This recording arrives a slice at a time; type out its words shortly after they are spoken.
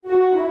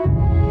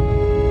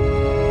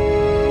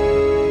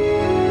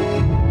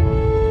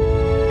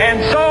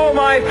And so,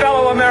 my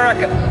fellow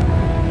Americans,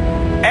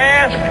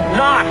 ask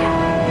not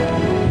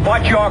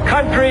what your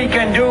country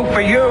can do for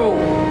you.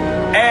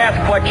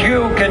 Ask what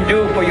you can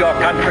do for your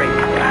country.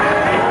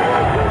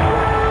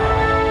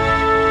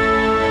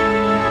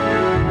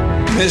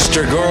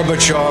 Mr.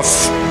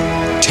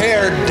 Gorbachev,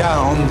 tear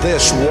down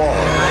this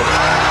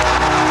wall.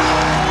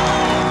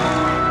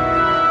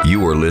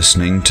 You are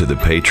listening to the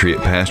Patriot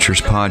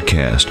Pastors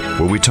Podcast,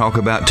 where we talk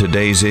about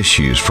today's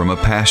issues from a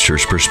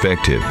pastor's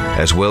perspective,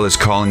 as well as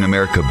calling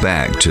America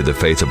back to the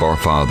faith of our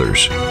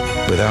fathers.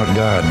 Without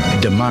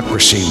God,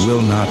 democracy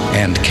will not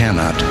and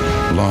cannot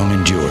long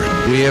endure.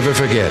 We ever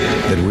forget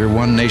that we're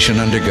one nation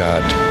under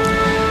God,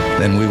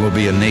 then we will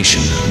be a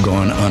nation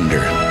gone under.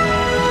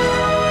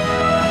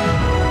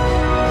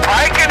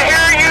 I can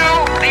hear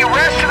you, the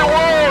rest of the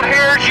world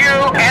hears you,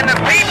 and the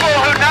people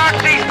who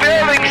knock these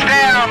buildings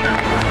down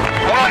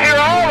will hear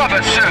all of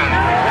us soon.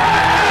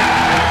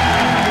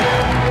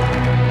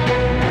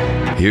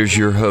 Here's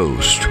your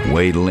host,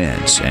 Wade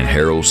Lentz and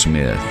Harold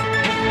Smith.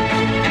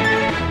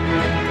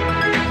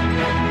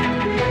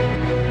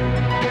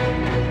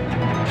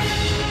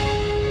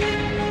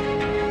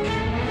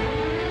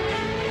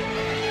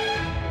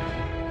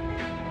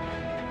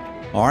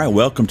 All right,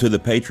 welcome to the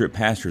Patriot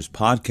Pastors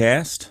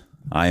Podcast.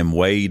 I am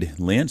Wade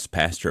Lentz,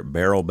 pastor at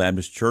Barber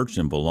Baptist Church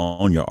in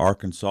Bologna,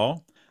 Arkansas.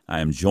 I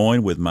am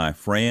joined with my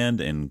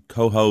friend and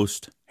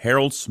co-host,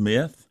 Harold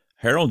Smith.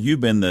 Harold, you've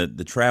been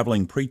the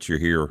traveling preacher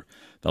here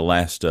the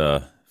last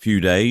few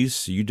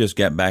days. You just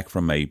got back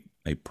from a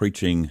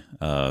preaching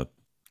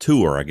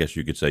tour, I guess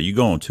you could say. You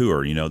go on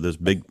tour, you know, this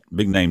big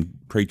name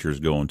preachers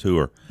go on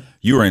tour.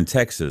 You were in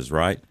Texas,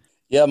 right?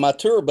 Yeah, my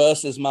tour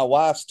bus is my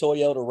wife's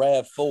Toyota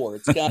RAV4.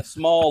 It's kind of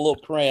small, a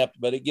little cramped,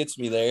 but it gets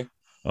me there.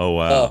 Oh,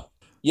 wow.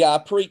 Yeah, I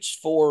preached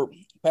for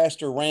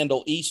Pastor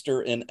Randall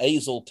Easter in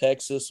Azle,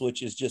 Texas,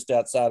 which is just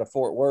outside of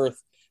Fort Worth,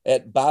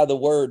 at By the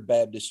Word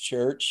Baptist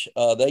Church.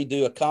 They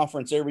do a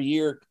conference every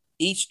year,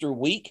 Easter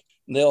week.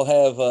 They'll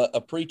have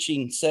a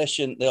preaching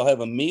session. They'll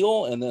have a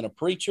meal and then a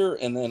preacher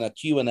and then a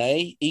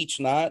Q&A each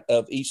night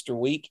of Easter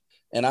week.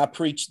 And I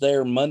preached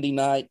there Monday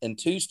night and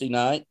Tuesday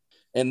night.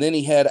 And then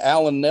he had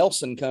Alan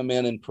Nelson come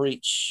in and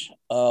preach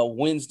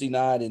Wednesday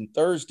night and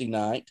Thursday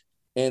night.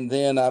 And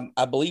then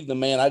I believe the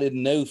man, I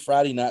didn't know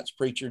Friday night's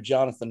preacher,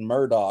 Jonathan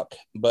Murdoch,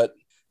 but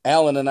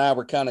Alan and I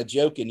were kind of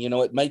joking, you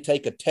know, it may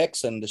take a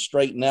Texan to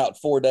straighten out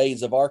 4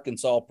 days of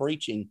Arkansas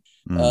preaching.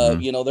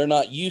 Mm-hmm. You know, they're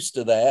not used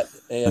to that.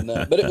 And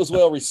but it was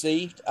well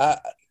received. I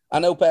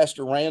know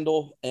Pastor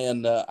Randall,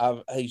 and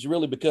he's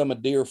really become a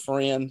dear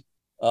friend.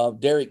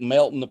 Derek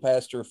Melton, the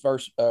pastor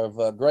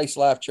of Grace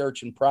Life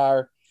Church in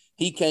Pryor,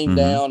 he came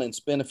down and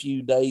spent a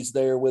few days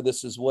there with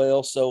us as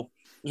well. So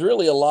there's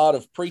really a lot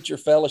of preacher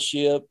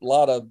fellowship, a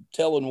lot of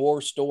telling war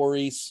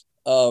stories.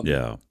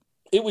 Yeah.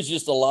 It was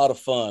just a lot of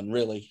fun,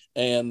 really.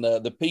 And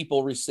the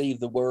people received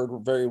the word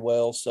very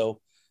well.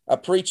 So I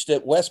preached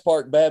at West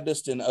Park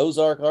Baptist in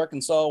Ozark,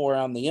 Arkansas, where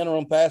I'm the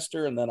interim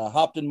pastor. And then I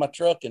hopped in my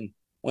truck and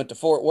went to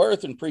Fort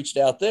Worth and preached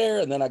out there.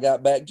 And then I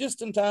got back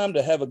just in time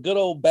to have a good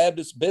old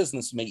Baptist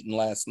business meeting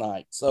last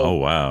night. So, oh,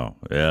 wow.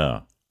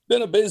 Yeah.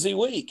 Been a busy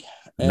week.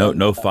 And,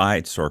 no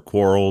fights or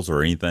quarrels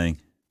or anything.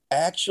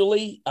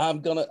 Actually,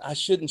 I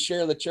shouldn't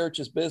share the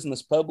church's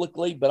business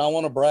publicly, but I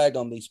want to brag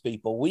on these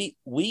people.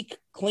 We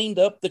cleaned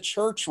up the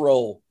church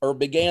roll, or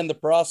began the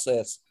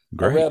process.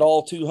 Great. I read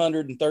all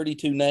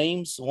 232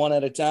 names one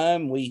at a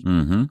time. We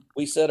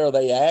said, are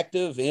they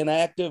active,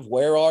 inactive?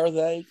 Where are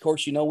they? Of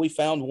course, you know, we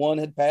found one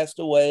had passed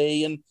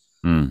away, and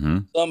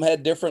some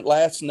had different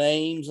last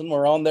names and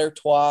were on there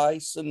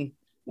twice. And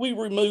we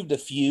removed a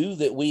few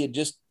that we had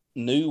just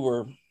knew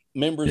were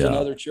members in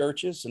other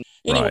churches. And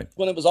anyway,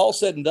 when it was all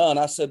said and done,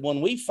 I said,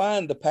 when we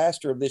find the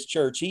pastor of this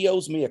church, he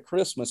owes me a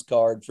Christmas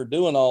card for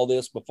doing all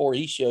this before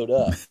he showed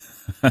up.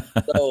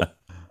 So,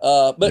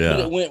 but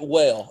it went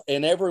well,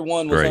 and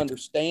everyone was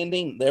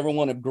understanding.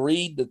 Everyone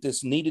agreed that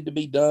this needed to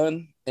be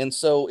done. And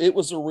so it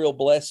was a real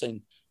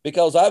blessing,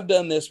 because I've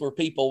done this where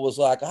people was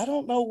like, I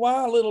don't know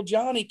why little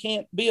Johnny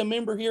can't be a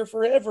member here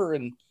forever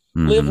and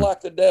live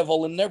like the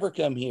devil and never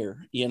come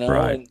here, you know?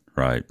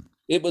 Right.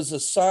 It was a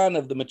sign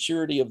of the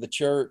maturity of the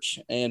church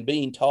and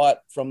being taught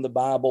from the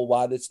Bible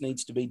why this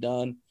needs to be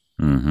done.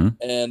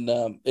 And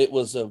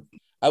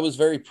I was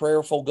very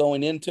prayerful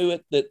going into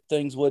it that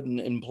things wouldn't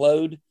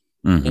implode.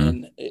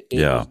 And it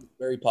was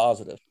very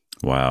positive.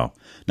 Wow.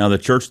 Now, the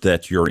church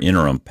that you're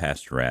interim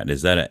pastor at,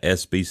 is that a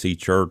SBC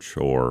church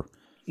or?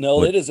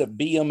 No, it is a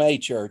BMA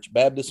church,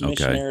 Baptist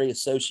Missionary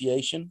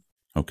Association.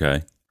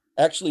 Okay.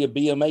 Actually, a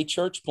BMA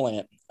church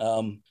plant.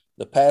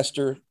 The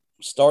pastor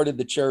started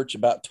the church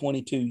about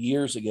 22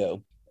 years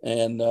ago.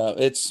 And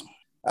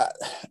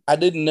I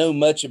didn't know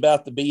much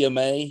about the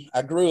BMA.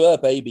 I grew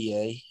up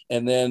ABA.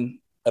 And then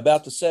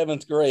about the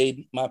 7th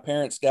grade, my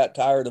parents got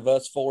tired of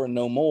us four and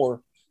no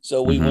more.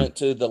 So we went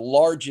to the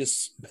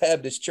largest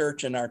Baptist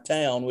church in our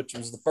town, which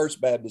was the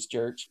First Baptist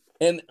Church.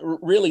 And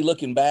really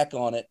looking back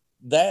on it,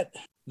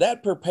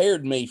 that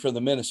prepared me for the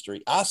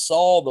ministry. I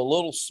saw the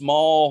little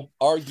small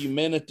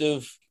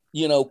argumentative,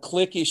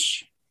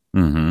 cliquish,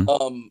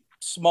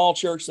 small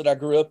church that I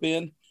grew up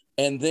in.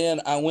 And then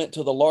I went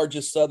to the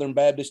largest Southern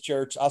Baptist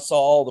church. I saw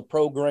all the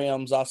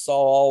programs. I saw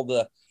all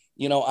the,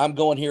 I'm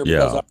going here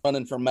because I'm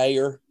running for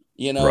mayor,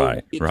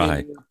 right.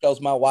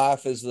 because my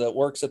wife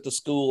works at the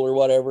school or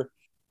whatever.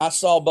 I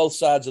saw both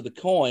sides of the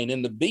coin.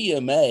 And the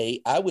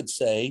BMA, I would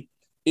say,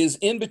 is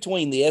in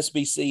between the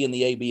SBC and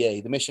the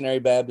ABA, the Missionary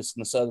Baptist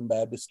and the Southern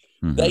Baptist.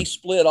 Mm-hmm. They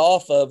split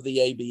off of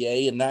the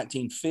ABA in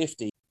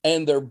 1950,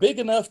 and they're big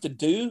enough to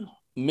do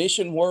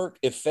mission work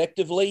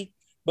effectively,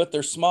 but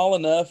they're small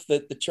enough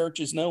that the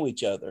churches know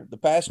each other. The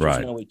pastors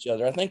know each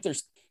other. I think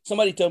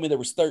somebody told me there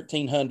was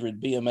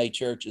 1,300 BMA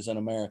churches in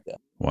America.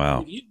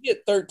 Wow. If you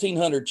get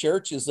 1,300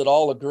 churches that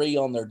all agree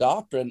on their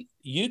doctrine,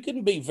 you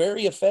can be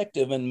very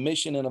effective in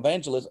mission and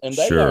evangelism. And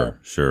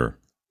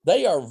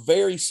they are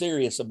very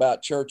serious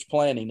about church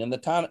planting and the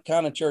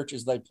kind of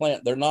churches they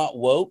plant. They're not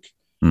woke.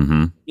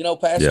 Mm-hmm.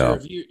 Pastor,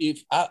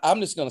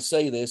 I'm just going to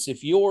say this,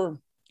 if you're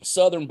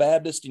Southern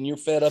Baptist and you're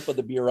fed up with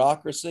the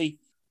bureaucracy,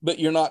 but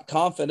you're not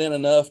confident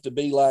enough to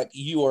be like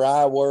you or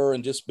I were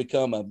and just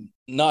become a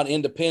not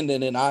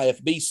independent in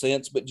IFB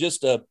sense, but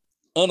just a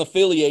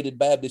unaffiliated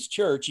Baptist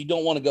church, you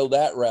don't want to go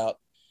that route.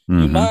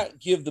 Mm-hmm. You might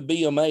give the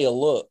BMA a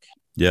look.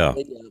 Yeah.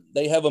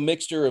 They have a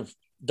mixture of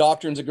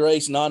doctrines of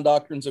grace,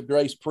 non-doctrines of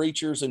grace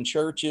preachers and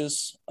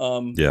churches.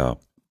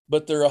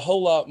 But they're a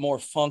whole lot more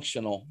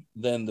functional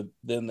than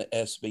the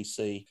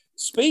SBC.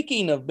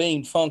 Speaking of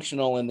being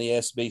functional in the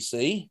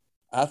SBC,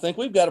 I think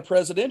we've got a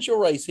presidential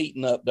race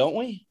heating up, don't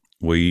we?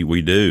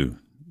 We do.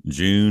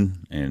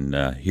 June,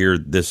 and here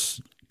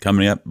this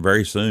coming up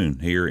very soon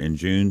here in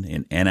June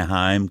in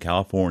Anaheim,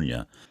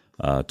 California.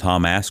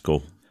 Tom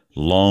Ascol,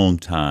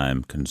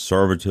 longtime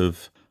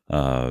conservative,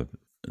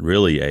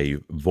 really a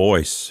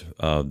voice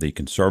of the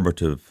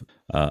conservative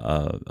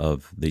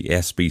of the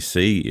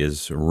SBC,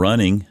 is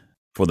running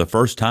for the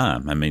first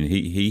time. I mean,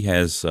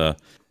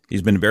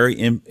 he's been very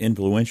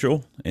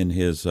influential in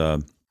his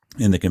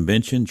in the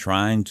convention,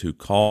 trying to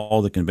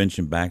call the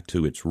convention back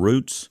to its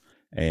roots.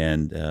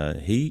 And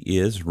he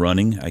is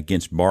running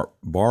against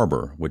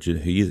Barber, which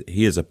he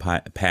is a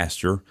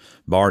pastor.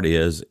 Bart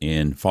is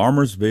in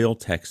Farmersville,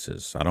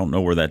 Texas. I don't know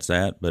where that's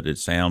at, but it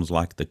sounds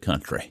like the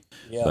country.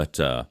 Yeah.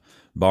 But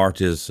Bart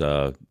is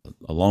a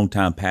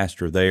longtime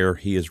pastor there.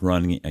 He is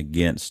running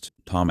against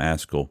Tom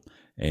Ascol.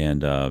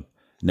 And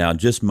now,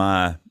 just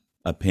my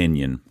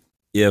opinion,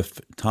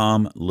 if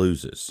Tom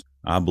loses,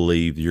 I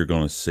believe you're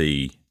going to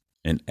see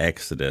an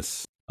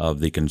exodus of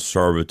the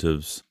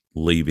conservatives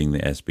leaving the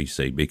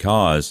SBC,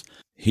 because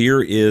here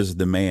is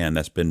the man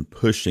that's been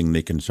pushing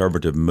the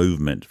conservative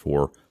movement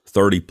for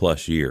 30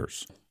 plus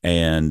years,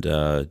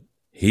 and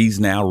he's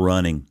now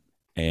running.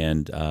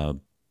 And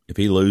if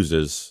he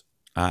loses,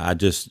 I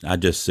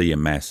just see a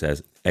mass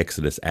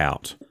exodus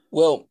out.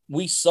 Well,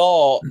 we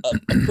saw a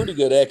pretty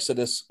good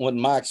exodus when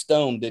Mike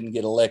Stone didn't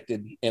get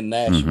elected in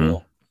Nashville.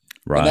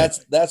 Mm-hmm. Right. And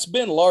that's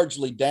been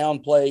largely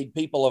downplayed.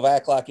 People have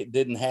acted like it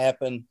didn't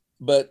happen.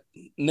 But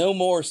no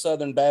more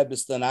Southern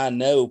Baptists than I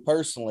know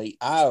personally.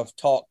 I've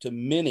talked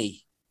to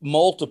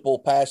multiple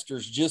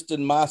pastors just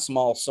in my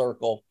small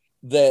circle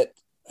that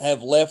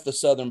have left the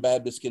Southern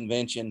Baptist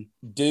Convention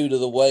due to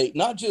the way,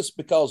 not just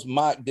because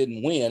Mike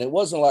didn't win. It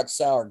wasn't like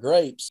sour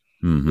grapes.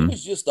 Mm-hmm. It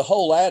was just the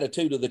whole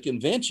attitude of the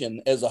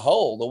convention as a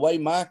whole, the way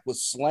Mike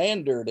was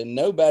slandered and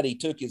nobody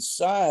took his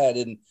side.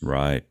 And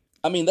right.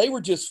 I mean, they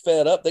were just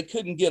fed up. They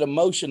couldn't get a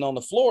motion on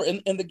the floor.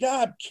 And the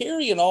guy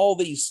carrying all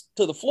these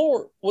to the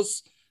floor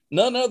was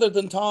none other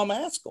than Tom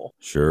Ascol.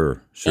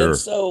 Sure. And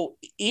so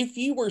if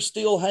you were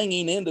still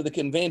hanging into the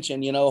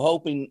convention,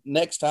 hoping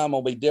next time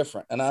will be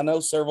different, and I know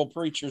several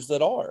preachers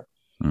that are.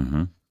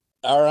 Mm-hmm.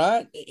 All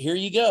right, here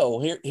you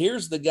go.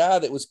 Here's the guy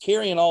that was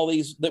carrying all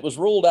these, that was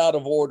ruled out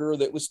of order,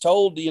 that was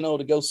told,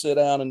 to go sit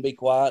down and be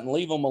quiet and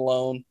leave them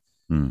alone.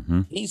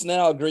 Mm-hmm. He's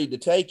now agreed to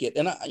take it.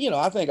 And,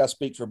 I think I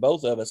speak for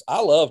both of us.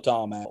 I love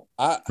Tom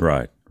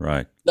Ascol.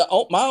 Right.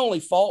 My only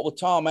fault with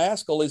Tom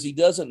Ascol is he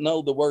doesn't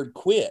know the word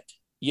quit.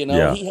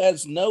 He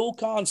has no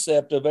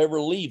concept of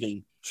ever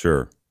leaving.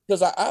 Sure.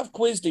 Because I've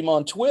quizzed him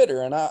on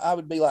Twitter, and I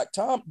would be like,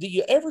 Tom, do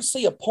you ever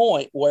see a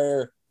point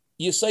where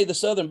you say the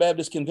Southern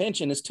Baptist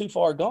Convention is too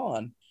far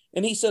gone?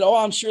 And he said,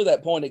 I'm sure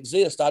that point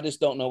exists. I just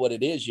don't know what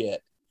it is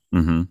yet.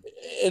 Mm-hmm.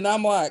 And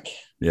I'm like,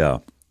 yeah.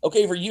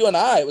 Okay, for you and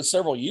I, it was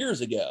several years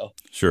ago.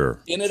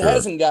 Sure. And it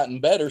hasn't gotten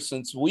better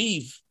since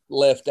we've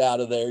left out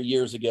of there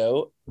years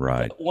ago.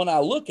 Right. But when I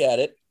look at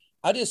it,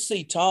 I just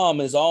see Tom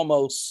as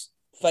almost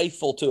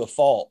faithful to a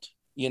fault.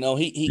 He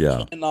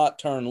cannot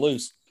turn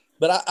loose.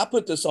 But I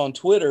put this on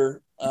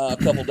Twitter a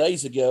couple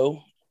days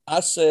ago.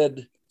 I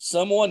said,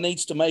 someone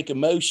needs to make a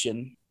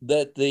motion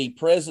that the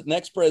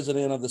next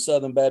president of the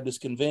Southern Baptist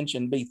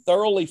Convention be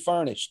thoroughly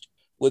furnished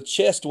with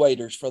chest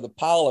waders for the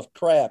pile of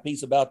crap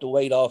he's about to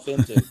wade off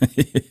into.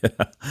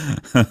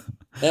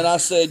 And I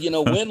said,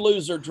 win,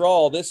 lose, or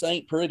draw, this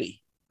ain't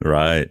pretty.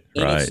 Right.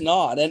 And it's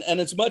not. And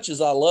as much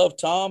as I love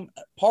Tom,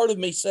 part of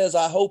me says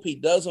I hope he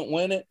doesn't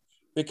win it,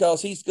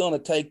 because he's going to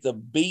take the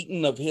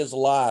beating of his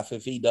life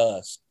if he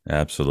does.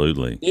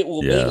 Absolutely. It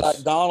will be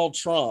like Donald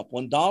Trump.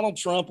 When Donald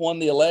Trump won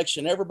the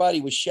election,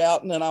 everybody was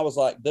shouting, and I was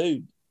like,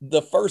 dude,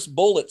 the first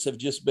bullets have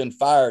just been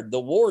fired. The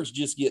war's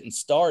just getting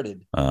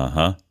started.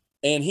 Uh-huh.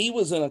 And he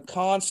was in a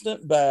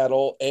constant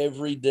battle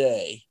every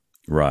day.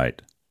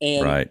 Right.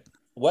 And right.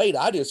 Wade,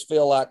 I just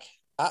feel like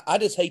I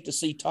just hate to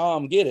see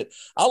Tom get it.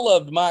 I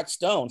loved Mike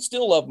Stone,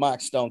 still love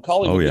Mike Stone,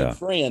 call him a good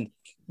friend.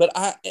 But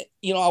I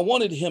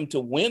wanted him to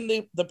win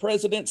the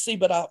presidency,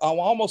 but I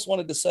almost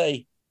wanted to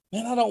say,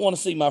 man, I don't want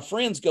to see my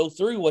friends go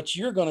through what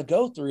you're going to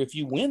go through if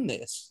you win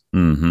this.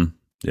 Mm-hmm.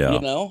 Yeah. You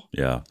know?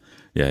 Yeah.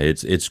 Yeah.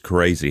 It's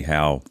crazy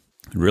how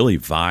really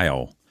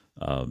vile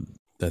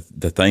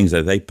the things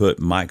that they put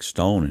Mike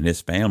Stone and his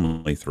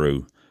family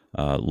through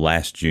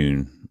last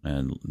June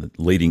and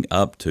leading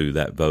up to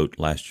that vote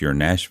last year in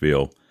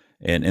Nashville.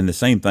 And the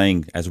same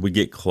thing as we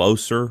get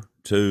closer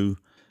to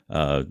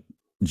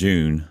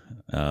June,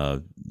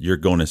 you're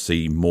going to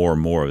see more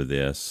and more of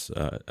this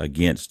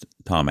against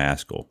Tom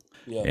Ascol.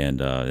 Yeah. And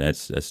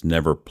that's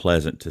never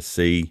pleasant to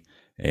see.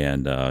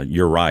 And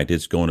you're right,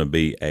 it's going to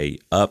be a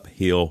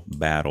uphill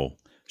battle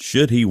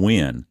should he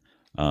win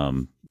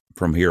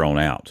from here on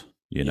out,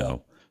 you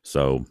know.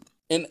 So,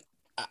 and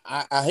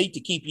I hate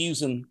to keep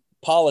using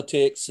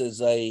politics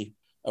as a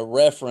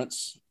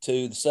reference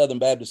to the Southern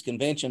Baptist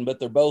Convention, but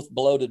they're both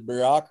bloated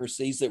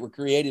bureaucracies that were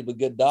created with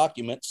good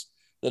documents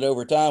that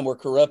over time were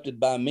corrupted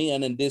by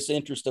men and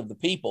disinterest of the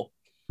people.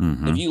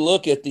 mm-hmm. If you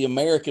look at the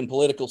American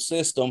political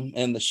system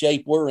and the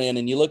shape we're in,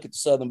 and you look at the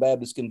Southern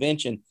Baptist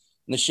Convention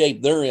and the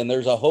shape they're in,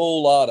 there's a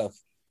whole lot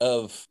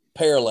of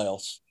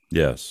parallels.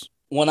 Yes.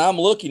 When I'm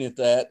looking at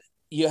that,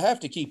 you have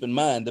to keep in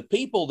mind the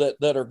people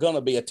that are going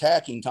to be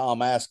attacking Tom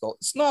Ascol,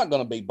 it's not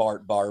going to be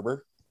Bart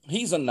Barber.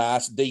 He's a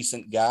nice,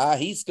 decent guy.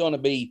 He's going to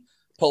be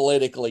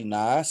politically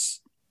nice.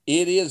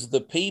 It is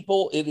the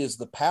people, it is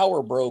the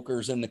power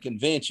brokers in the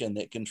convention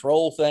that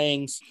control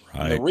things.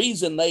 Right. The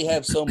reason they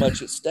have so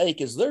much at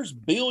stake is there's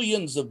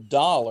billions of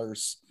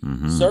dollars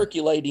mm-hmm.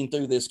 circulating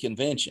through this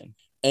convention.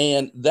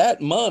 And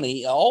that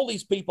money, all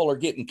these people are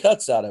getting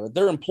cuts out of it.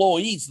 They're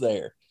employees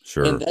there.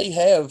 Sure. And they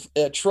have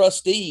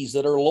trustees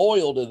that are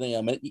loyal to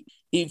them. And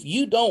if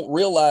you don't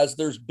realize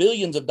there's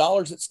billions of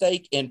dollars at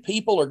stake and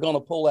people are going to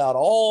pull out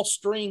all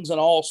strings and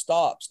all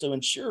stops to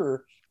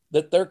ensure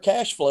that their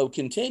cash flow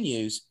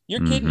continues, you're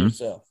mm-hmm. kidding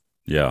yourself.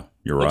 Yeah,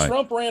 you're right.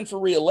 Trump ran for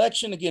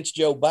re-election against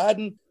Joe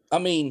Biden. I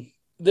mean,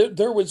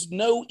 there was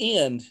no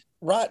end,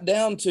 right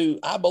down to,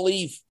 I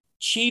believe,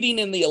 cheating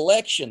in the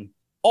election.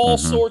 All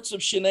mm-hmm. sorts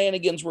of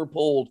shenanigans were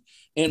pulled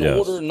in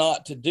order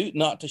not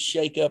to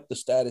shake up the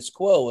status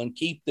quo and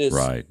keep this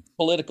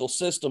political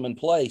system in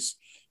place.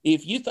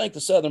 If you think the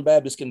Southern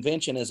Baptist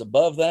Convention is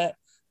above that,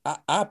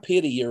 I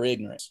pity your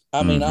ignorance.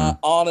 I mean, I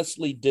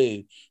honestly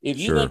do. If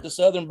you think the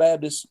Southern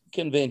Baptist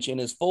Convention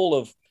is full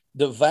of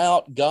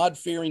devout,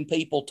 God-fearing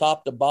people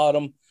top to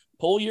bottom,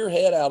 pull your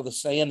head out of the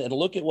sand and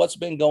look at what's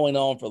been going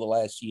on for the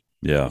last year.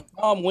 Yeah. If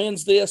Tom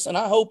wins this, and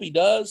I hope he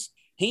does,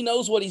 he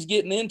knows what he's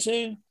getting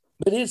into,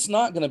 but it's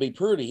not going to be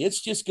pretty.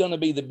 It's just going to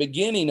be the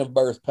beginning of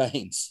birth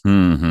pains.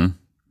 Mm-hmm.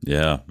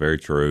 Yeah, very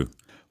true.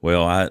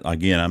 Well, I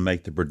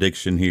make the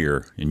prediction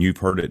here, and you've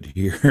heard it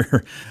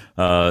here.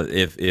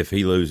 If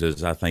he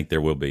loses, I think there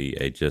will be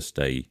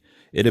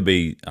it'll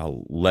be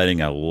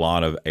letting a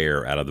lot of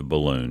air out of the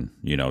balloon,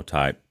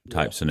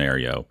 type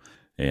scenario,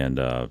 and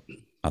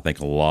I think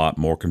a lot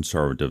more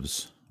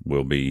conservatives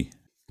will be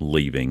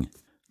leaving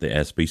the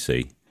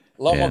SBC.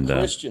 A lot more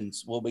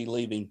Christians will be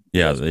leaving.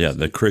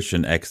 The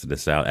Christian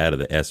exodus out of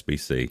the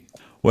SBC.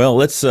 Well,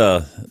 let's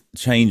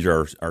change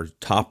our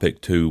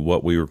topic to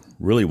what we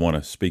really want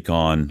to speak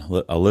on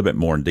a little bit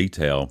more in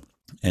detail,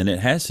 and it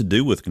has to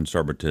do with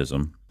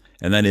conservatism,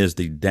 and that is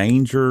the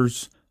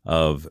dangers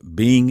of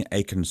being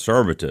a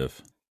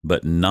conservative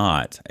but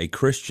not a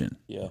Christian.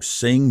 Yeah. We're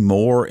seeing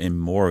more and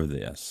more of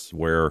this,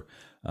 where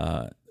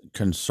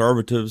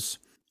conservatives,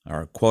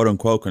 or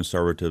quote-unquote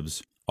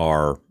conservatives,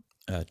 are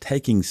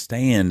taking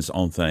stands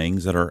on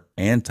things that are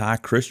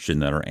anti-Christian,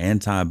 that are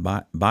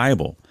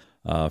anti-Bible.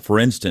 For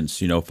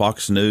instance,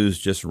 Fox News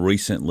just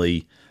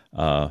recently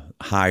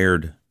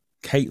hired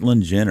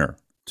Caitlyn Jenner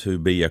to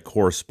be a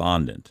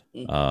correspondent,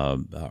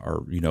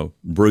 or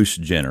Bruce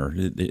Jenner.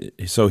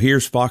 So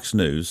here's Fox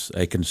News,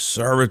 a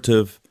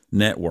conservative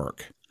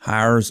network,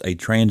 hires a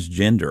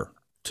transgender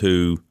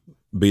to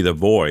be the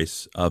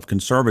voice of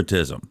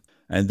conservatism.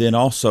 And then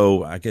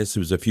also, I guess it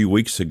was a few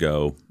weeks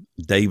ago,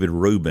 David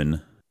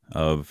Rubin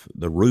of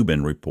the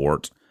Rubin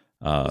Report.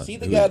 Is he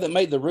the guy that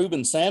made the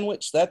Reuben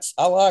sandwich?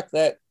 I like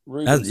that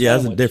Reuben sandwich.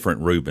 That's a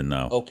different Reuben,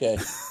 though. Okay.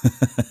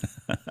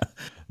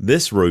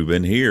 This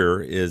Reuben here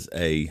is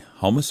a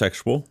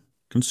homosexual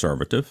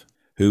conservative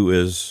who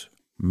is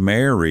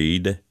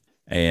married,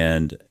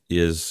 and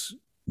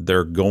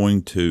they're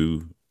going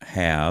to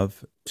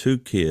have 2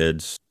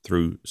 kids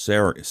through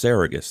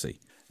surrogacy.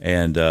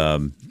 And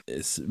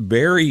it's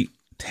very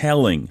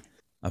telling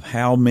of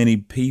how many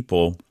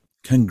people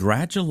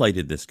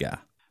congratulated this guy.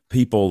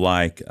 People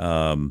like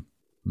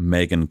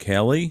Megyn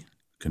Kelly,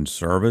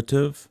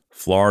 conservative,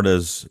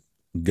 Florida's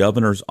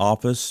governor's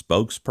office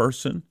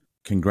spokesperson,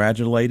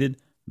 congratulated.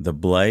 The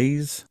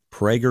Blaze,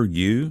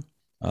 PragerU,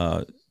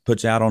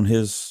 puts out on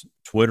his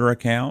Twitter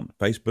account,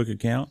 Facebook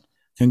account,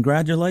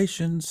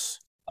 Congratulations.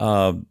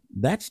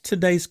 That's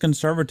today's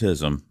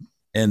conservatism,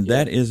 and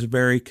that is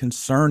very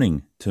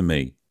concerning to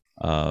me.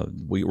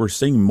 We're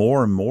seeing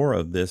more and more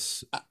of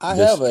this.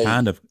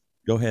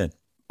 Go ahead.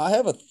 I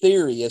have a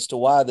theory as to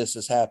why this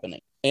is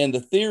happening. And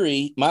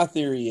my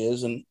theory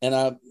is, and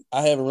I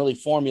haven't really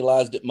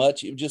formalized it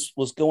much. It just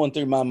was going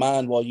through my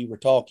mind while you were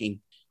talking.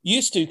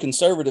 Used to,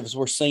 conservatives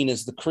were seen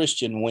as the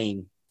Christian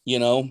wing.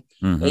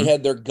 They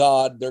had their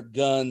God, their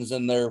guns,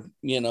 and their,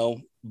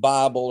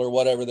 Bible or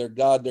whatever, their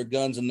God, their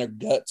guns, and their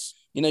guts.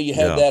 You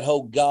had that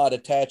whole God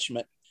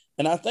attachment.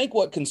 And I think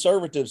what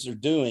conservatives are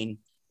doing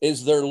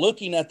is they're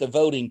looking at the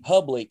voting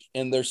public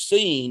and they're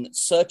seeing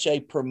such a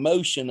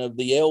promotion of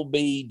the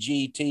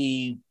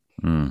LBGT,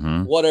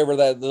 whatever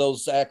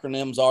those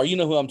acronyms are. You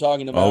know who I'm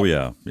talking about? Oh,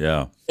 yeah,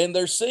 yeah. And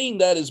they're seeing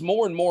that as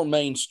more and more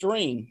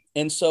mainstream.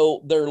 And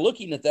so they're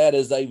looking at that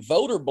as a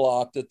voter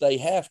block that they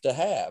have to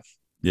have.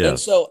 Yes. And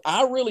so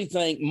I really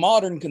think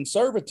modern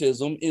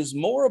conservatism is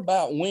more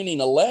about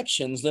winning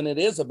elections than it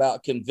is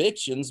about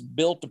convictions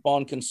built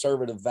upon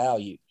conservative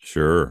value.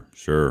 Sure.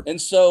 And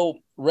so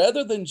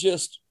rather than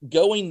just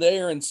going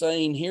there and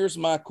saying, here's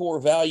my core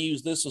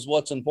values, this is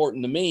what's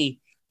important to me,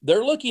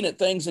 they're looking at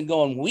things and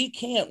going, we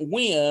can't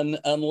win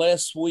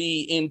unless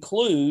we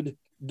include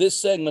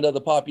this segment of the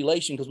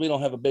population because we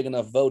don't have a big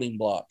enough voting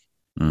block.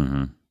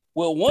 Mm-hmm.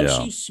 Well, once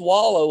you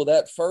swallow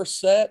that first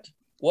set,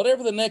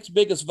 whatever the next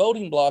biggest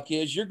voting block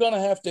is, you're going to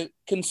have to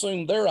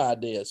consume their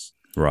ideas.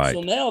 Right.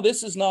 So now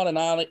this is not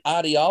an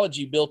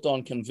ideology built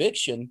on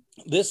conviction.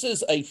 This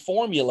is a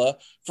formula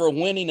for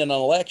winning an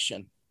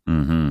election.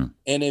 Mm-hmm.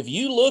 And if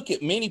you look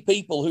at many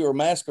people who are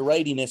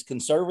masquerading as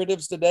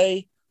conservatives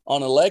today,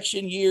 on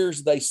election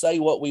years, they say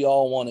what we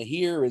all want to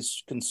hear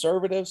as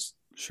conservatives.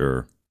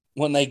 Sure.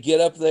 When they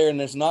get up there and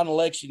there's not an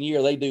election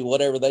year, they do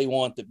whatever they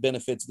want that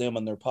benefits them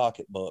in their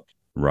pocketbook.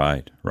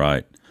 Right.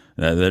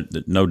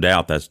 No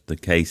doubt that's the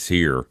case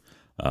here.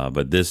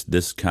 But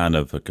this kind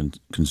of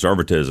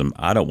conservatism,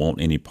 I don't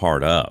want any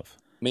part of.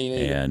 Me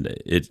neither. And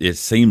it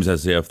seems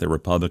as if the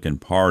Republican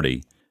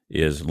Party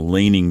is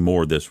leaning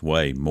more this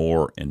way,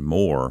 more and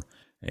more.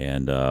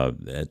 And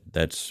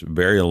that's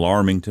very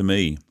alarming to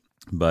me.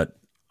 But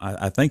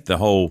I think the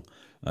whole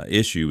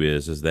issue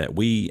is that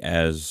we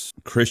as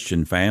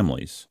Christian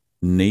families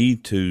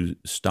need to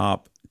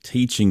stop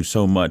teaching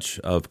so much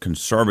of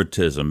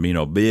conservatism.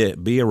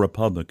 Be a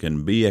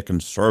Republican, be a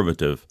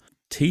conservative.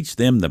 Teach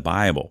them the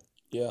Bible.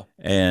 Yeah.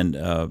 And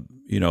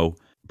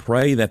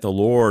pray that the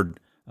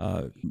Lord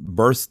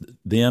births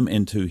them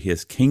into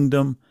His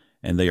kingdom,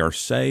 and they are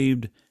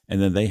saved,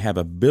 and then they have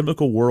a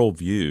biblical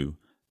worldview,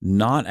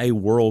 not a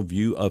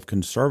worldview of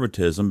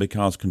conservatism,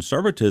 because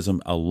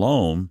conservatism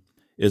alone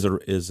it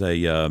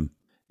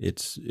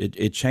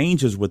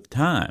changes with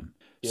time.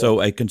 Yeah.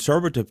 So a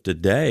conservative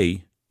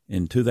today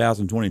in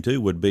 2022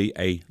 would be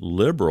a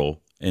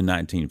liberal in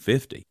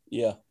 1950.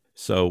 Yeah.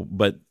 So,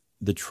 but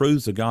the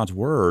truths of God's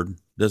word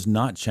does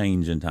not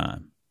change in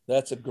time.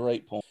 That's a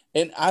great point.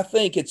 And I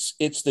think it's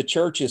the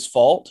church's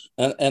fault.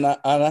 And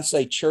I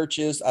say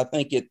churches, I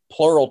think it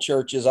plural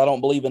churches. I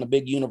don't believe in a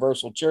big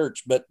universal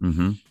church, but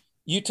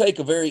you take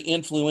a very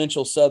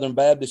influential Southern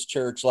Baptist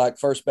church like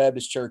First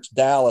Baptist Church,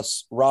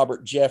 Dallas,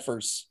 Robert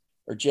Jeffers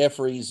or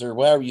Jeffries or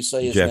whatever you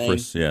say his name.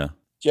 Yeah.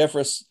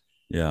 Jeffers.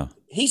 Yeah.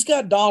 He's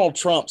got Donald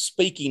Trump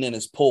speaking in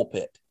his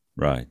pulpit.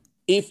 Right.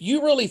 If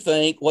you really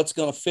think what's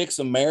going to fix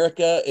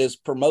America is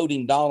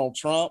promoting Donald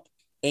Trump,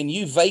 and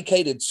you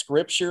vacated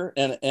scripture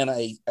and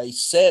a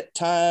set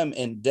time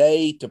and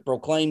day to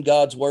proclaim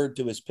God's word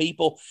to his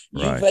people,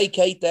 you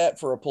vacate that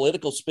for a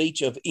political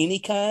speech of any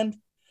kind.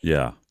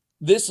 Yeah.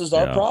 This is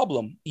our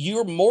problem.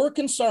 You're more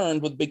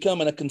concerned with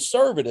becoming a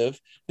conservative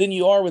than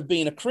you are with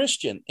being a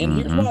Christian. And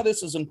here's why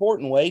this is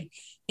important, Wade.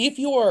 If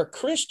you are a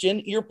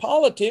Christian, your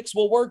politics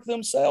will work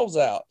themselves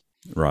out.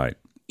 Right.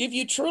 If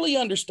you truly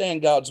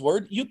understand God's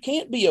word, you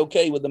can't be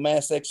okay with the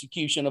mass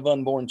execution of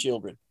unborn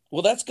children.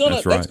 Well, that's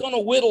gonna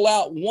whittle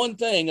out one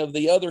thing of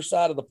the other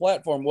side of the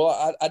platform.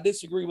 Well, I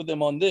disagree with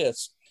them on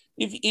this.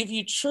 If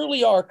you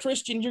truly are a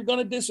Christian, you're going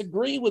to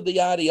disagree with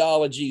the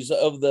ideologies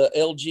of the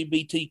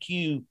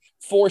LGBTQ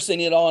forcing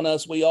it on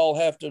us. We all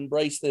have to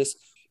embrace this.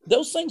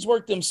 Those things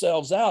work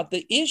themselves out.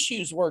 The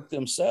issues work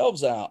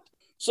themselves out.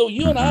 So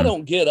you and I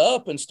don't get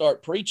up and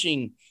start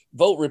preaching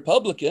vote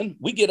Republican.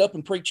 We get up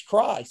and preach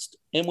Christ.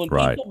 And when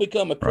people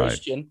become a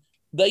Christian,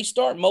 they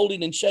start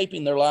molding and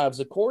shaping their lives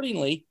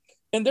accordingly.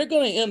 And they're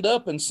going to end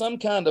up in some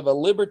kind of a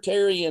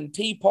libertarian,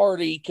 Tea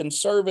Party,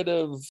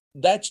 conservative.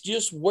 That's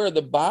just where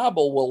the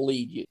Bible will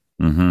lead you.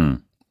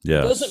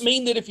 Yes. It doesn't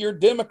mean that if you're a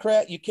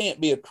Democrat, you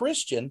can't be a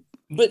Christian.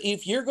 But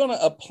if you're going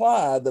to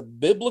apply the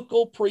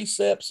biblical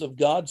precepts of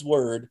God's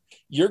word,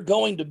 you're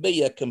going to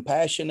be a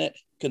compassionate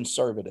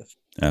conservative.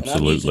 Absolutely.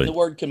 And I'm using the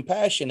word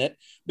compassionate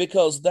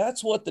because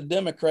that's what the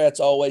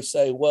Democrats always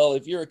say. Well,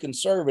 if you're a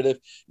conservative,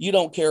 you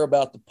don't care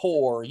about the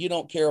poor. You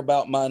don't care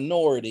about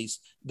minorities.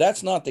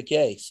 That's not the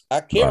case. I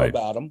care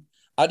about them.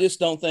 I just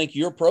don't think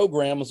your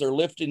programs are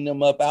lifting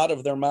them up out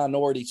of their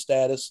minority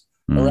status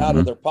or out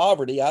of their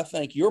poverty. I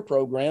think your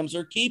programs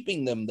are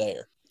keeping them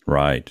there.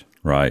 Right.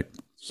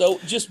 So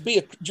just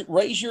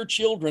raise your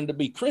children to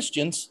be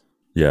Christians.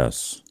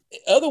 Yes.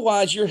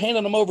 Otherwise, you're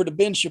handing them over to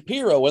Ben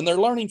Shapiro, and they're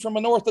learning from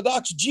an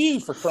Orthodox Jew,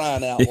 for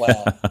crying out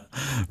loud.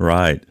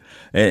 Right.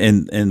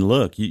 And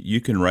look,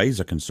 you can raise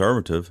a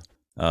conservative,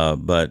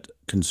 but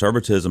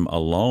conservatism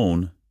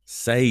alone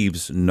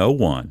saves no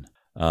one.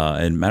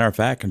 And matter of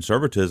fact,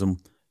 conservatism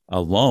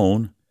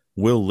alone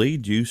will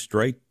lead you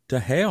straight to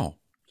hell.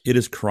 It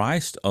is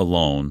Christ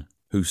alone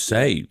who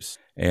saves.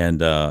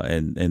 And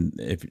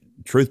if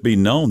truth be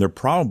known, there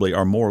probably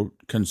are more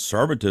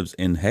conservatives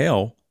in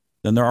hell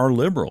than there are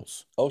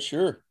liberals. Oh,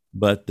 sure.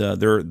 But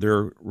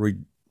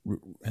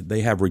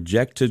they have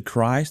rejected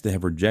Christ. They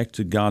have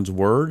rejected God's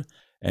word.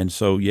 And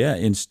so,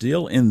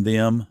 instill in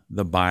them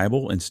the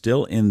Bible,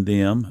 instill in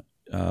them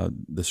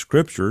the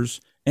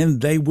scriptures,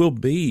 and they will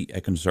be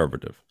a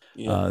conservative.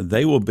 Yeah.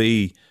 They will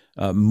be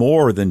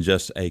more than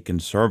just a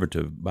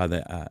conservative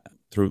by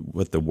through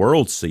what the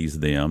world sees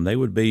them. They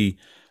would be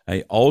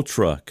a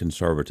ultra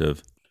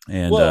conservative.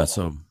 And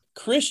so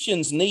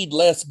Christians need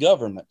less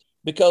government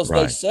because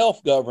they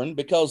self-govern,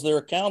 because they're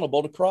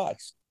accountable to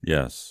Christ.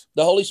 Yes.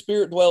 The Holy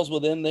Spirit dwells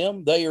within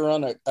them. They are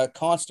on a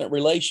constant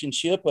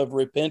relationship of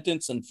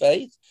repentance and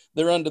faith.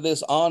 They're under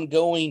this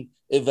ongoing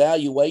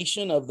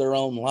evaluation of their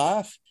own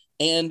life.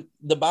 And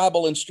the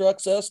Bible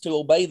instructs us to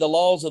obey the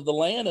laws of the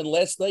land.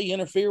 Unless they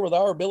interfere with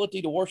our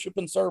ability to worship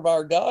and serve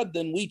our God,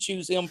 then we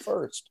choose him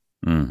first.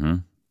 Mm-hmm.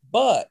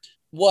 But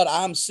what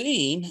I'm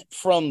seeing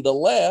from the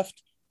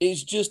left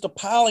is just a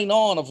piling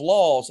on of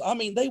laws. I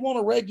mean, they want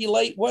to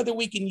regulate whether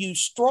we can use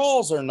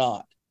straws or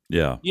not.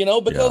 Yeah.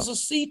 Because a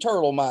sea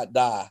turtle might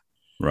die.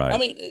 Right. I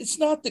mean, it's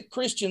not that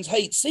Christians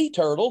hate sea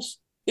turtles.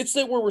 It's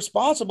that we're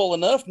responsible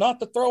enough not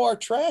to throw our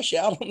trash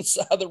out on the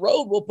side of the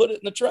road. We'll put it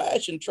in the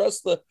trash and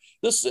trust the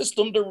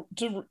system to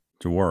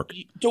work.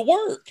 To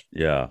work.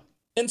 Yeah.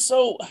 And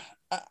so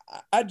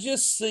I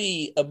just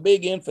see a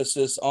big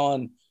emphasis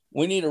on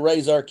we need to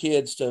raise our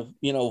kids to,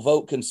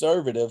 vote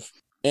conservative.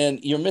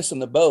 And you're missing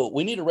the boat.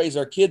 We need to raise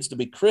our kids to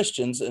be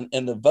Christians,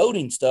 and the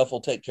voting stuff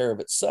will take care of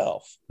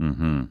itself.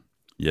 Mm-hmm.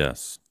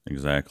 Yes,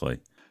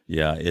 exactly.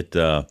 Yeah,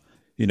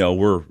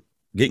 we're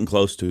getting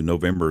close to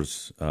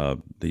November's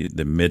the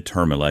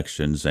midterm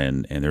elections,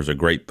 and there's a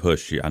great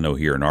push I know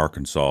here in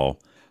Arkansas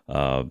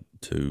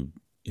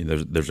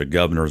there's a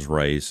governor's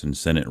race and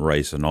Senate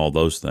race and all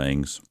those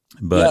things.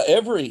 But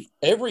every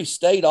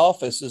state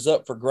office is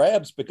up for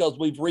grabs because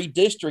we've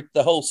redistricted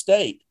the whole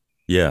state.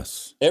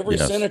 Yes. Every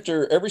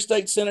senator, every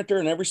state senator,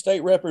 and every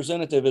state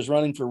representative is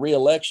running for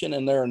re-election,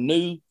 and there are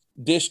new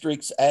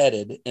districts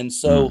added. And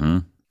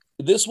so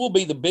this will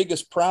be the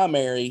biggest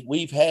primary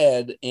we've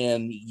had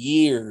in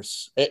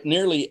years.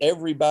 Nearly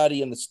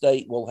everybody in the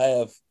state will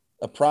have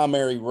a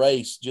primary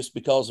race just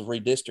because of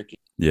redistricting.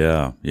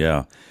 Yeah,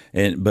 yeah.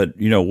 But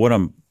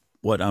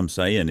what I'm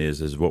saying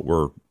is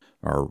what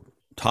our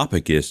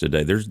topic is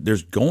today.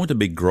 There's going to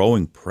be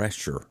growing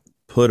pressure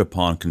put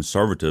upon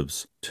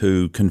conservatives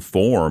to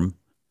conform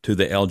to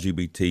the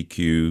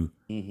LGBTQ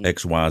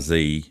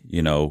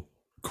XYZ,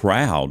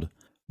 crowd,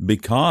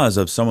 because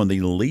of some of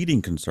the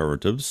leading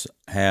conservatives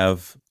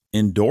have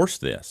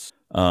endorsed this.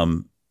 Let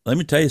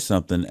me tell you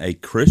something. A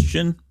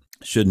Christian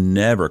should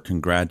never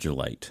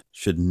congratulate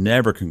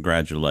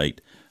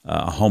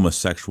a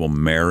homosexual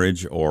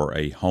marriage or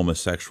a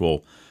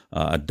homosexual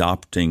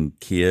adopting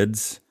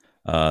kids.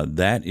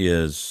 That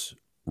is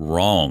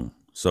wrong.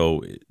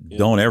 So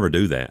don't ever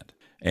do that.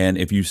 And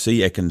if you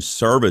see a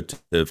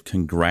conservative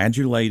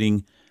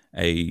congratulating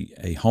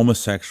a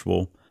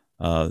homosexual,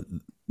 please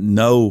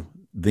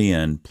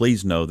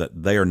know that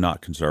they are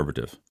not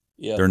conservative.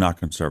 Yeah. They're not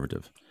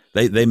conservative.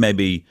 They may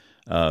be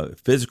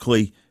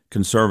physically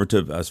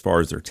conservative as far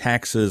as their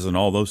taxes and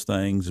all those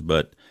things,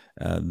 but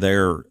they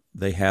do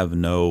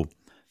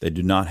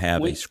not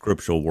have a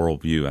scriptural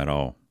worldview at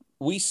all.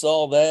 We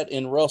saw that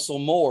in Russell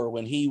Moore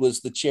when he was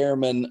the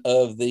chairman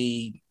of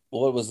the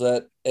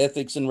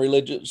Ethics and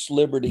Religious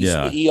Liberties,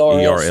 the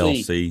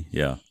ERLC.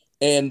 Yeah.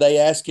 And they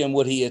asked him,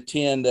 would he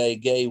attend a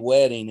gay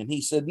wedding? And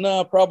he said,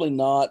 no, probably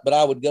not, but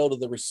I would go to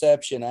the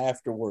reception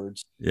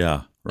afterwards.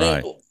 Yeah,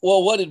 right. And,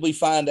 well, what did we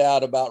find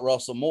out about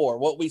Russell Moore?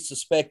 What we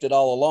suspected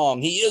all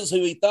along. He is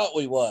who he thought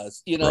he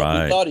was. We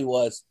thought he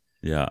was.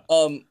 Yeah.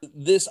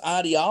 This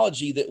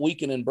ideology that we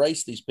can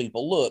embrace these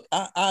people. Look,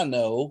 I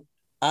know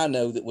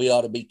that we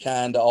ought to be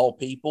kind to all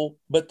people,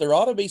 but there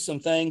ought to be some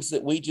things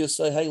that we just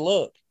say, hey,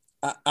 look,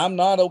 I'm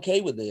not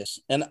okay with this,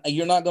 and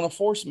you're not going to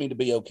force me to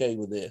be okay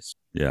with this.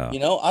 Yeah.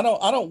 I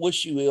don't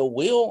wish you ill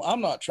will. I'm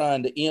not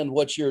trying to end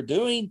what you're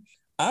doing.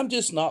 I'm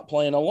just not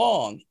playing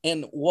along.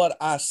 And what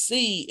I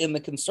see in the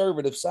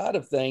conservative side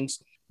of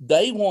things,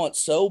 they want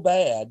so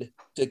bad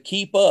to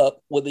keep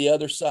up with the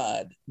other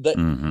side.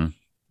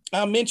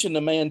 I mentioned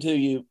a man to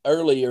you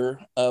earlier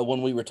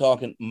when we were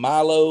talking,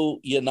 Milo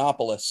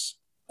Yiannopoulos,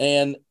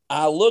 and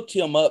I looked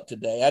him up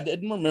today. I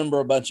didn't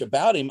remember a bunch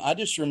about him. I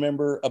just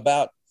remember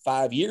about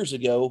 5 years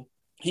ago,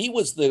 he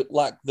was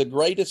the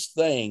greatest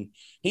thing.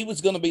 He was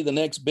going to be the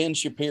next Ben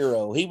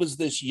Shapiro. He was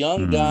this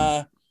young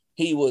guy.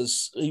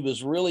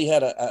 He really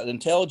had an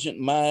intelligent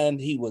mind.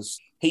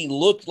 He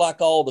looked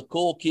like all the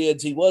cool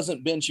kids. He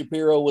wasn't Ben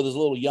Shapiro with his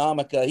little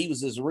yarmulke. He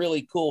was this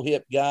really cool,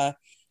 hip guy,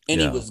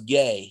 and he was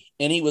gay,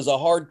 and he was a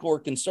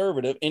hardcore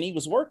conservative, and he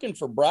was working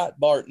for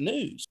Bart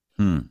News.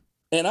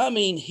 And I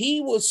mean, he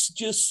was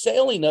just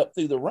sailing up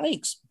through the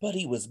ranks, but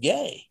he was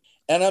gay.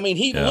 And I mean,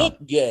 he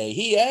looked gay.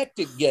 He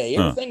acted gay.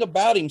 Everything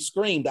about him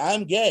screamed,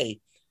 I'm gay.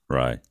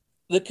 Right.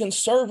 The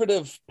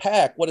conservative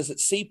PAC, what is it,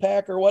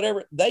 CPAC or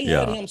whatever, they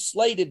had him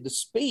slated to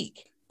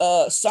speak.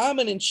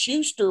 Simon and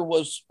Schuster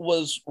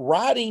was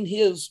writing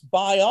his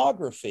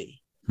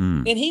biography,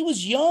 and he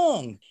was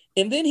young.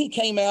 And then he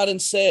came out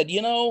and said,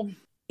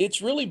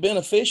 it's really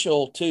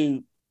beneficial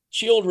to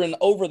children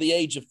over the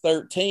age of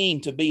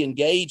 13 to be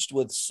engaged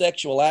with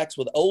sexual acts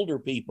with older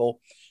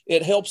people.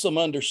 It helps them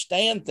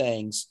understand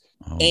things.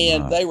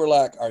 They were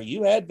like, are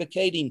you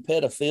advocating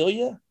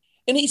pedophilia?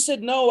 And he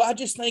said, no, I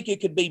just think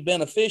it could be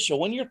beneficial.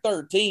 When you're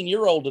 13,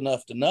 you're old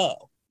enough to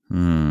know.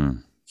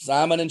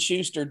 Simon and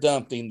Schuster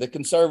dumped him. The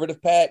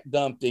conservative PAC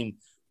dumped him.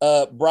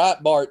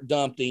 Breitbart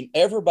dumped him.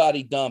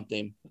 Everybody dumped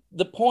him.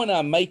 The point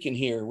I'm making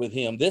here with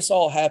him, this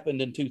all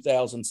happened in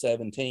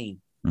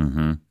 2017.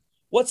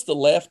 What's the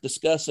left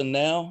discussing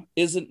now?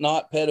 Is it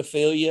not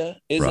pedophilia?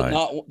 Is it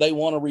not they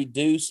want to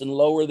reduce and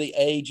lower the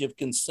age of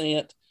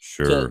consent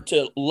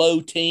to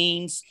low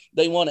teens?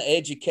 They want to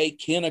educate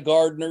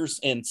kindergartners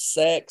in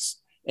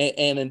sex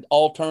and in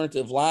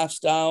alternative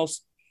lifestyles.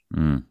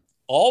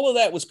 All of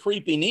that was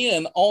creeping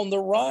in on the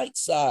right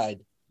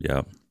side.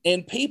 Yeah.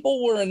 And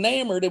people were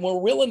enamored and were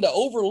willing to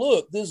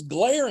overlook this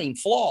glaring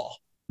flaw.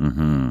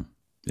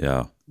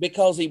 Yeah.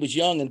 Because he was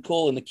young and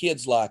cool and the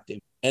kids liked him.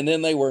 And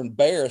then they were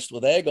embarrassed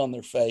with egg on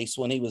their face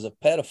when he was a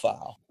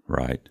pedophile.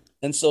 Right.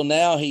 And so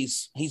now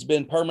he's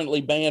been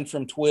permanently banned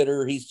from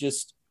Twitter. He's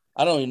just,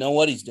 I don't even know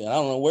what he's doing. I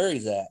don't know where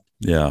he's at.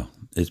 Yeah.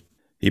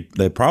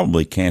 They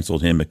probably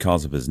canceled him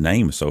because of his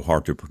name is so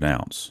hard to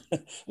pronounce.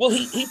 Well,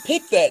 he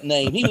picked that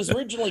name. He was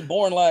originally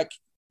born like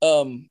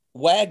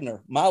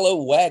Wagner,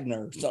 Milo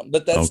Wagner or something,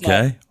 but that's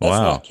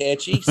not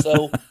catchy.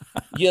 So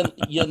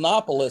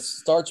Yiannopoulos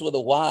starts with a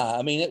Y.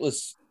 I mean, it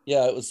was.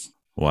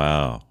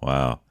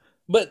 Wow.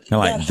 But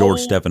kind of like George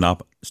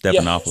Stephanopoulos.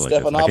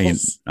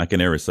 Stephanopoulos. I can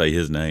never say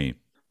his name.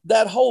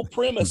 That whole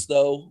premise,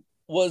 though,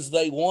 was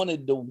they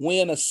wanted to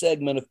win a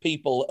segment of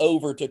people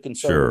over to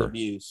conservative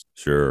views.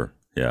 Sure.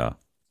 Yeah.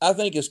 I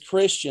think as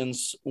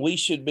Christians, we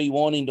should be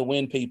wanting to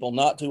win people,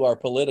 not to our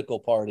political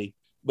party,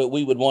 but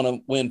we would want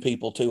to win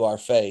people to our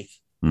faith,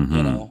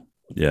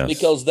 Yes.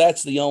 Because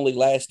that's the only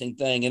lasting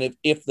thing. And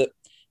if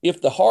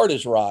the heart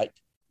is right,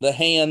 the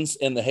hands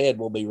and the head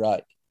will be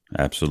right.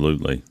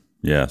 Absolutely.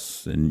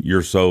 Yes. And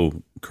you're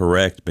so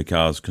correct,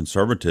 because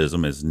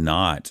conservatism is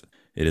not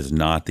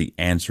the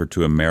answer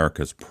to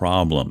America's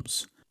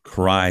problems.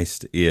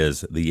 Christ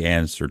is the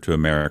answer to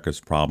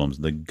America's problems.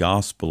 The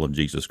gospel of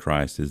Jesus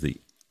Christ is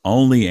the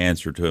only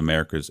answer to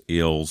America's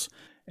ills.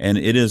 And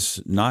it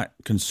is not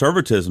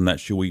conservatism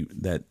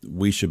that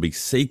we should be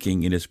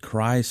seeking. It is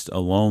Christ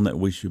alone that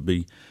we should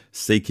be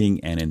seeking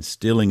and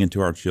instilling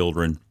into our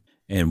children.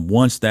 And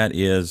once that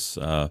is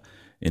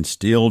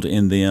instilled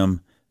in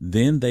them,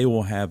 then they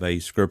will have a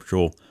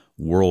scriptural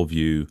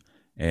worldview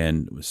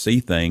and see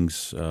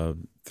things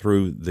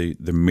through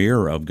the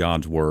mirror of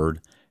God's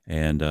word,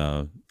 and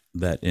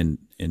that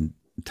in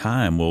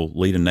time will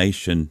lead a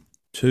nation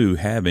to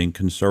having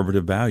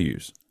conservative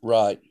values.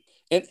 Right.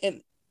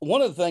 And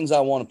one of the things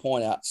I want to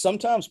point out,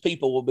 sometimes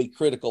people will be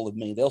critical of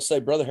me. They'll say,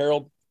 Brother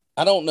Harold,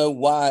 I don't know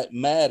why it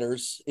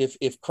matters.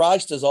 If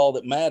Christ is all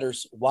that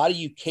matters, why do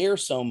you care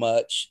so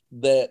much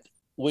that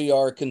we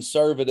are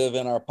conservative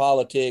in our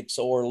politics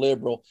or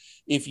liberal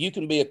if you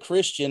can be a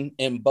Christian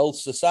in both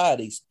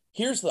societies?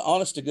 Here's the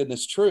honest to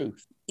goodness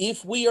truth.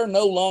 If we are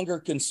no longer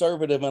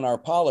conservative in our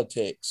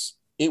politics,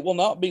 it will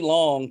not be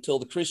long till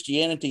the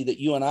Christianity that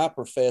you and I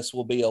profess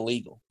will be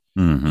illegal.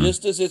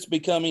 Just as it's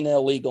becoming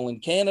illegal in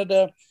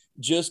Canada,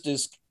 just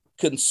as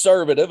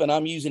conservative, and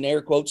I'm using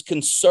air quotes,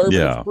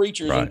 conservative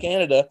preachers in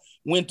Canada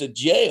went to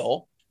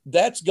jail,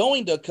 that's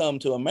going to come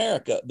to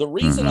America. The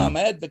reason I'm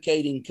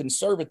advocating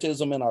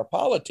conservatism in our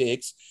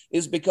politics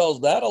is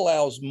because that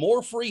allows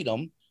more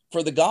freedom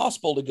for the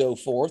gospel to go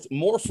forth,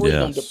 more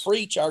freedom to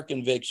preach our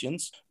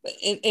convictions.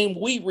 And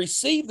we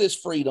receive this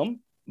freedom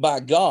by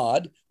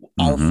God.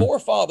 Our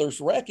forefathers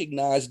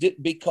recognized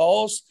it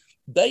because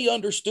they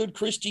understood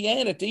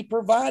Christianity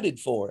provided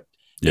for it.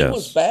 It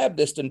was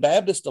Baptist and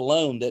Baptist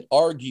alone that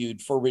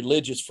argued for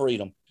religious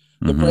freedom.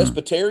 The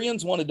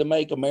Presbyterians wanted to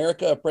make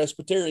America a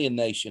Presbyterian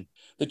nation.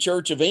 The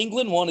Church of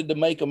England wanted to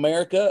make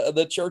America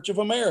the Church of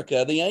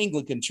America. The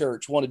Anglican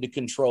Church wanted to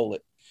control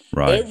it.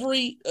 Right.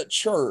 Every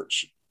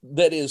church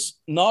that is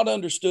not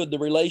understood the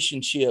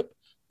relationship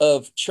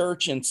of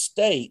church and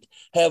state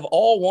have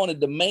all wanted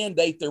to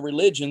mandate their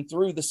religion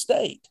through the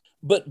state.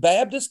 But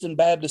Baptist and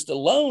Baptist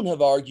alone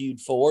have argued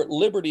for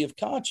liberty of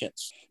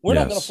conscience. We're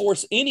not going to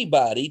force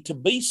anybody to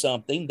be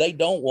something they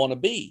don't want to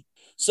be.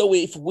 So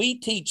if we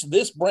teach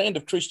this brand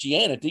of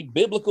Christianity,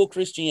 biblical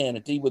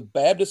Christianity with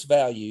Baptist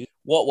values,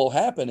 what will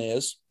happen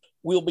is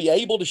we'll be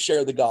able to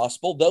share the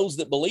gospel. Those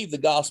that believe the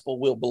gospel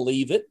will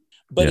believe it.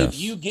 But Yes. if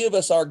you give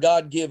us our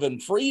God-given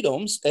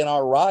freedoms and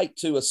our right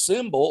to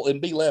assemble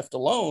and be left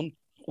alone,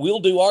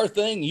 we'll do our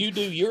thing. You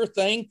do your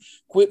thing.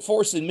 Quit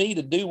forcing me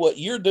to do what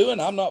you're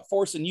doing. I'm not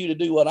forcing you to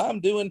do what I'm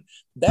doing.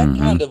 That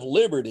kind of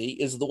liberty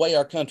is the way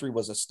our country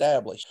was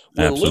established.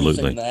 We're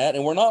Absolutely. losing that,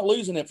 and we're not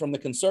losing it from the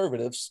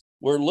conservatives.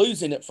 We're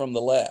losing it from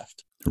the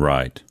left.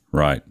 Right.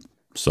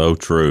 So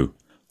true.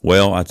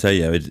 Well, I tell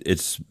you,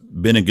 it's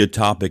been a good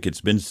topic.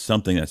 It's been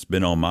something that's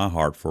been on my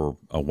heart for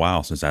a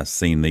while since I've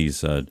seen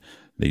these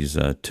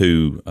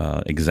two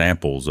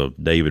examples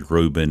of David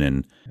Rubin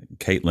and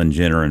Caitlyn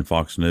Jenner and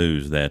Fox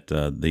News, that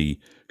the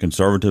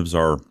conservatives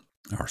are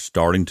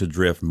starting to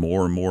drift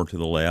more and more to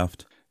the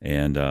left,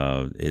 and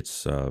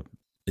it's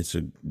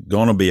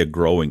going to be a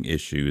growing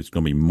issue. It's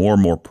going to be more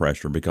and more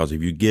pressure, because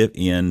if you get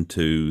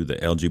into the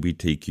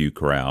LGBTQ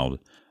crowd,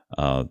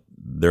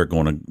 they're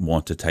going to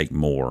want to take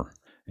more,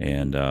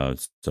 and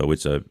so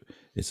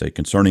it's a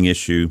concerning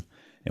issue,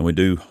 and we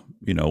do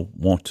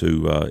want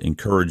to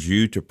encourage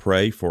you to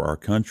pray for our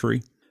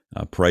country,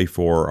 pray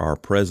for our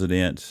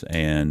president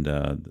and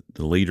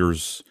the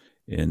leaders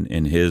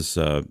in his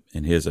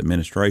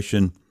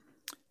administration,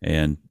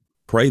 and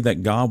pray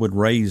that God would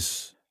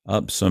raise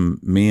up some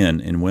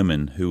men and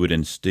women who would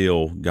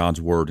instill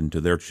God's word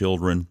into their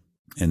children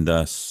and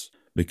thus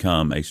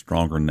become a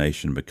stronger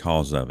nation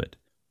because of it.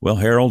 Well,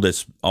 Harold,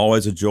 it's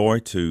always a joy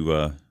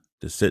to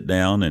sit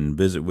down and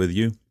visit with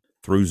you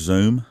through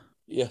Zoom.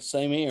 Yeah,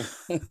 same here.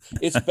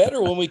 It's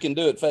better when we can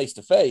do it face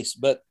to face,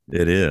 but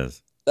it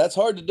is. That's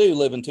hard to do,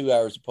 living 2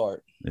 hours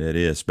apart. It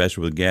is,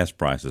 especially with gas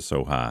prices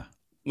so high.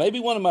 Maybe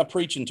one of my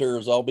preaching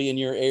tours, I'll be in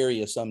your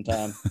area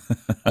sometime.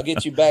 I'll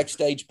get you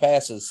backstage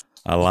passes.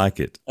 I like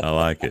it.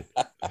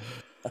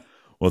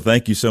 Well,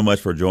 thank you so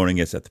much for joining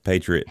us at the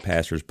Patriot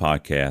Pastors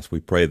Podcast. We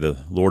pray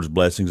the Lord's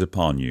blessings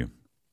upon you.